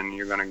mission.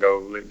 You're going to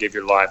go give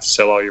your life,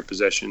 sell all your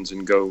possessions,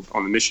 and go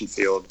on the mission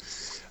field.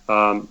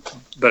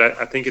 But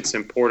I think it's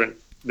important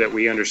that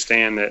we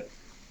understand that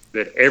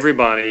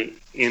everybody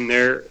in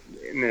their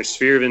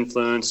sphere of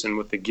influence and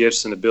with the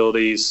gifts and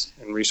abilities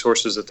and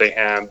resources that they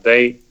have,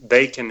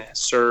 they can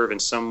serve in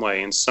some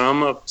way. And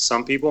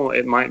some people,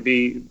 it might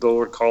be the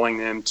Lord calling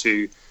them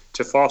to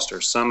foster.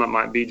 Some it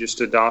might be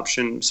just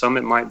adoption. Some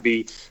it might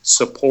be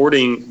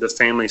supporting the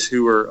families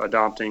who are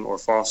adopting or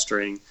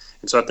fostering.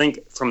 And so I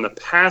think from the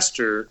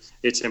pastor,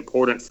 it's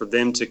important for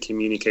them to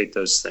communicate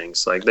those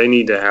things. Like they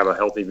need to have a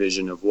healthy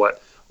vision of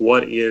what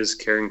is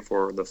caring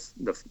for the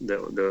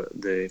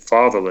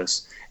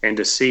fatherless, and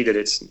to see that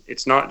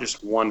it's not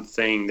just one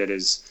thing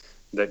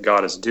that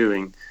God is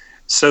doing,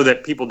 so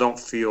that people don't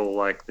feel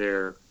like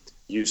they're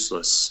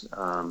useless,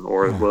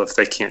 well, if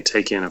they can't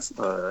take in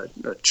a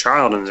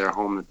child in their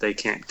home, that they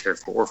can't care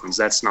for orphans.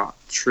 That's not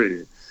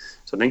true.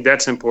 So I think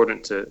that's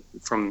important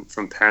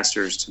from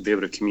pastors to be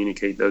able to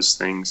communicate those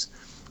things.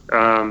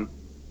 And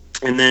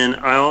then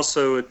I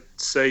also would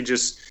say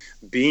just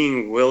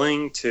being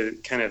willing to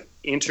kind of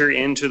enter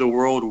into the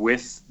world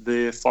with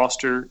the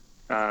foster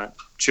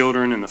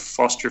children and the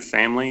foster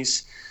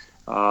families,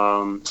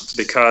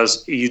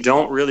 because you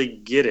don't really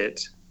get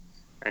it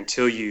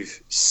until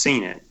you've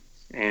seen it.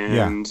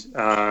 And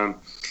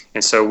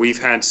so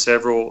we've had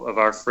several of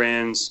our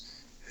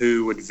friends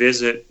who would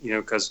visit,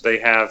 because they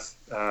have,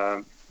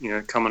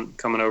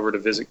 coming over to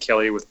visit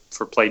Kelly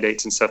for play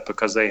dates and stuff,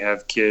 because they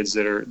have kids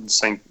that are the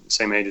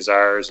same age as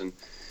ours,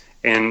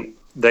 and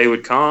they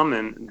would come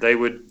and they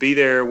would be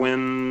there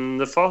when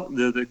the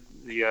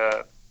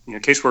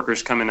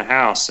caseworkers come in the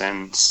house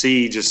and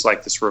see just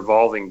like this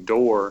revolving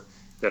door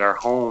that our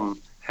home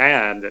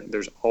had, that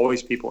there's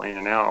always people in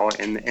and out.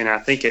 And I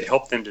think it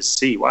helped them to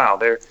see, wow,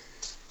 I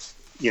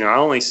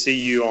only see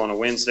you on a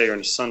Wednesday or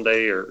on a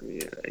Sunday or,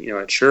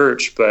 at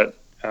church, but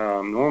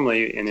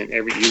normally, and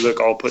you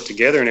look all put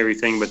together and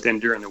everything, but then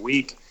during the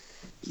week,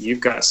 you've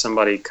got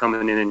somebody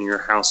coming in your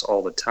house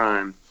all the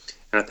time.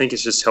 And I think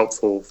it's just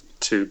helpful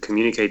to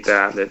communicate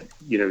that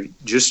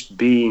just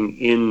being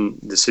in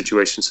the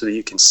situation so that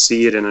you can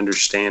see it and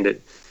understand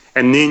it.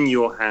 And then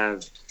you'll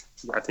have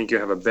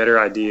a better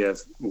idea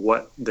of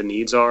what the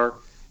needs are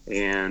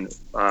and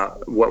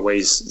what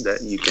ways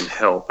that you can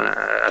help. And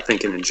I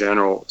think in a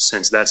general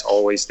sense, that's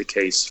always the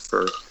case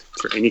for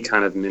any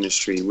kind of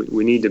ministry.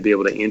 We need to be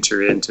able to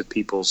enter into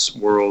people's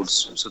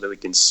worlds so that we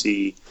can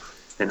see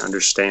and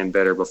understand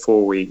better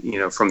before we,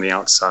 from the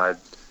outside,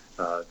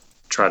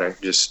 try to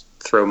just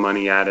throw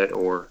money at it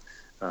or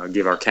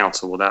give our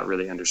counsel without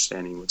really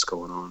understanding what's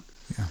going on.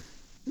 Yeah.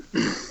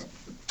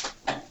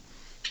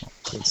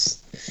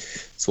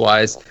 It's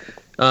wise.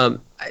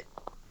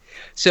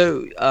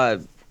 So,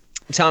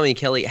 Tommy and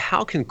Kelly,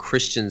 how can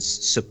Christians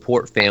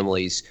support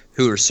families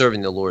who are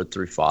serving the Lord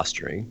through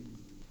fostering?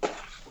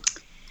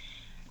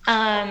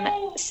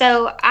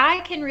 So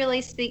I can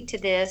really speak to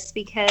this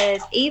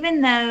because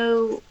even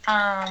though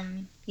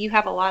you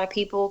have a lot of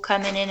people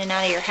coming in and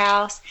out of your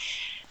house,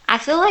 I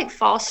feel like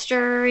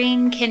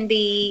fostering can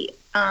be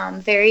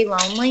very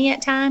lonely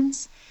at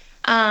times.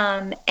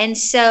 And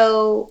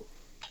so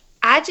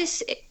I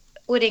just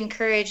would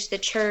encourage the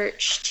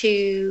church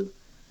to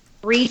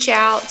reach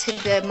out to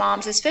the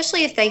moms,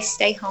 especially if they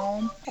stay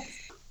home.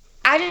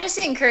 I just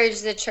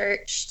encourage the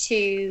church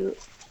to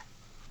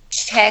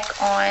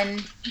check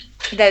on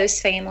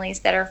those families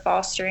that are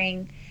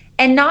fostering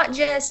and not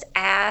just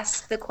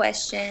ask the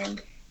question,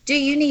 do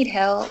you need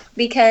help?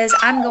 Because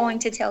I'm going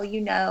to tell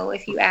you no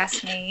if you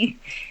ask me,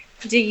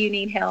 do you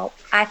need help?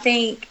 I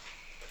think,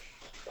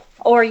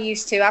 or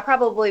used to, I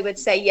probably would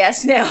say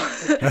yes now.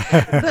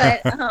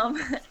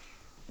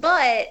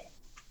 But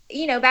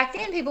back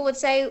then people would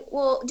say,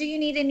 well, do you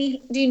need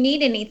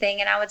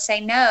anything? And I would say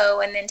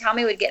no. And then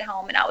Tommy would get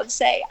home and I would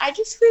say, I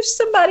just wish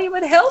somebody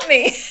would help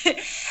me.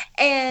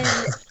 And,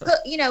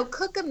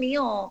 cook a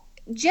meal.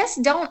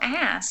 Just don't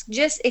ask.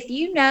 Just if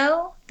you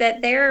know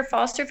that there are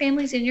foster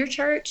families in your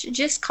church,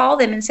 just call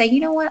them and say,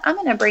 you know what, I'm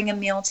going to bring a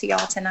meal to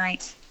y'all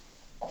tonight,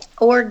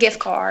 or a gift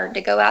card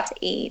to go out to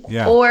eat,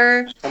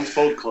 or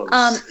fold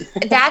clothes.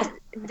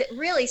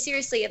 really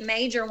seriously, a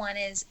major one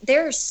is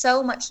there's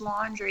so much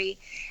laundry,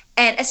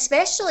 and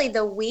especially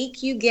the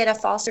week you get a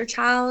foster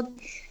child,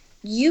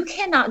 you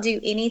cannot do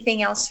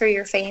anything else for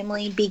your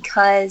family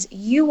because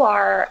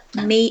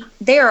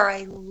there are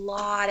a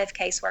lot of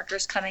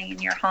caseworkers coming in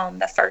your home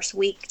the first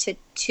week to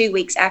 2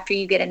 weeks after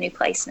you get a new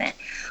placement,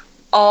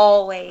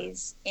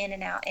 always in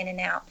and out.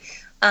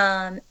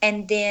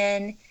 And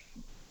then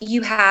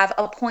you have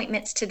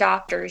appointments to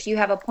doctors, you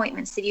have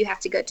appointments that you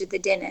have to go to the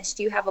dentist,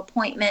 you have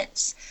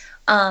appointments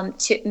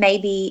to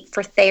maybe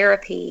for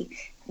therapy.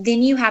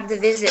 Then you have the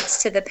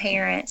visits to the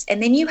parents,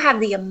 and then you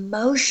have the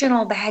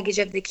emotional baggage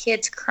of the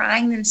kids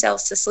crying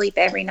themselves to sleep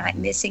every night,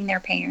 missing their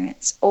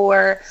parents,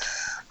 or,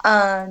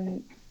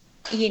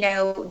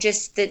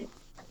 just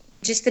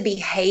the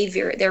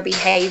behavior. Their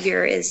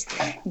behavior is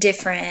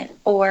different,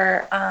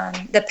 or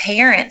the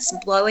parents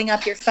blowing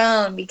up your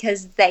phone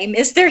because they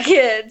miss their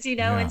kids,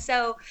 Yeah. And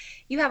so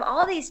you have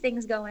all these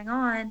things going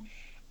on,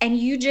 and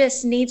you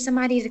just need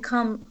somebody to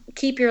come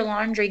keep your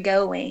laundry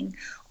going,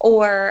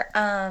 or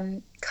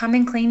come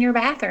and clean your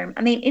bathroom.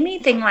 I mean,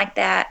 anything like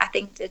that, I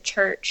think the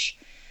church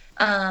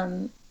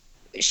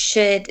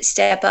should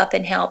step up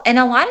and help. And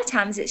a lot of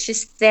times it's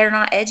just they're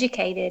not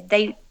educated.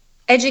 They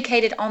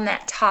educated on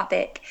that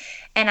topic.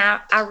 And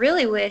I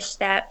really wish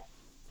that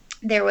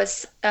there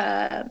was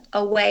a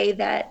way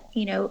that,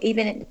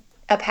 even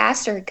a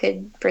pastor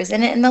could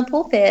present it in the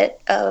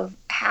pulpit of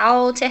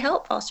how to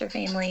help foster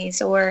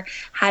families, or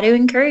how to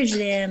encourage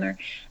them, or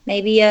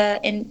maybe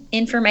an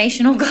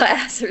informational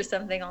class or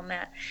something on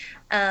that.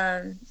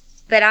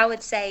 But I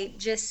would say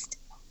just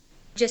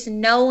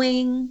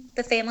knowing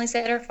the families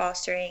that are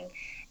fostering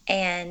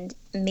and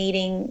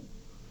meeting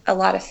a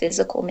lot of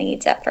physical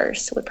needs at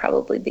first would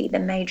probably be the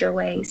major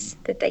ways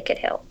that they could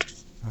help.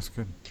 That's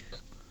good.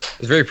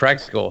 It's very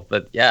practical,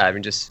 but yeah, I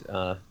mean, just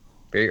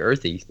very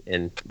earthy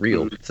and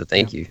real. So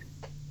thank you.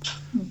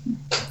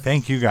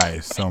 Thank you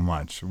guys so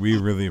much. We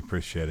really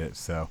appreciate it.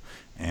 So,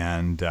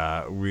 and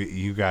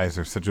you guys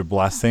are such a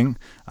blessing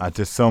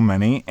to so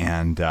many.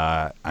 And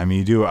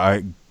you do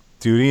a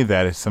duty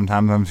that is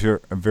sometimes I'm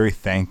sure very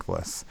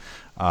thankless.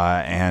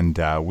 And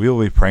we'll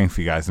be praying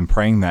for you guys, and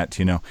praying that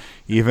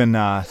even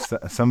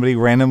somebody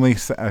randomly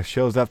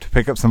shows up to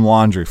pick up some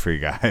laundry for you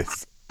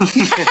guys.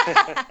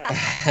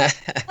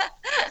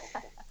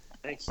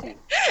 Thank you.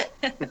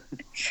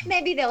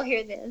 Maybe they'll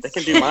hear this. They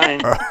can do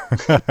mine.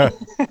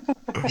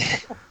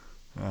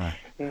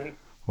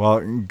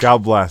 Well,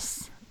 God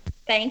bless.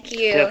 Thank you.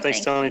 Yeah, thanks,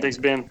 Tony. Thanks,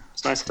 Ben.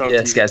 It's nice to talk to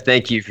Yes, you. guys,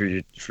 thank you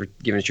for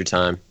giving us your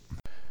time.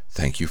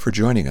 Thank you for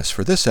joining us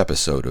for this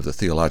episode of the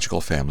Theological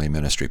Family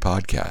Ministry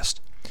Podcast.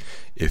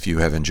 If you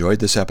have enjoyed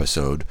this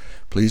episode,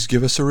 please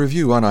give us a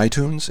review on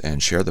iTunes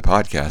and share the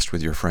podcast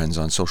with your friends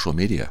on social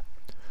media.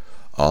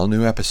 All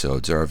new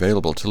episodes are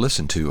available to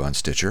listen to on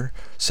Stitcher,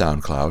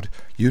 SoundCloud,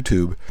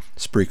 YouTube,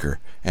 Spreaker,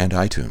 and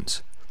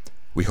iTunes.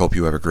 We hope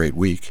you have a great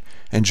week,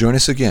 and join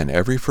us again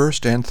every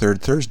first and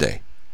third Thursday.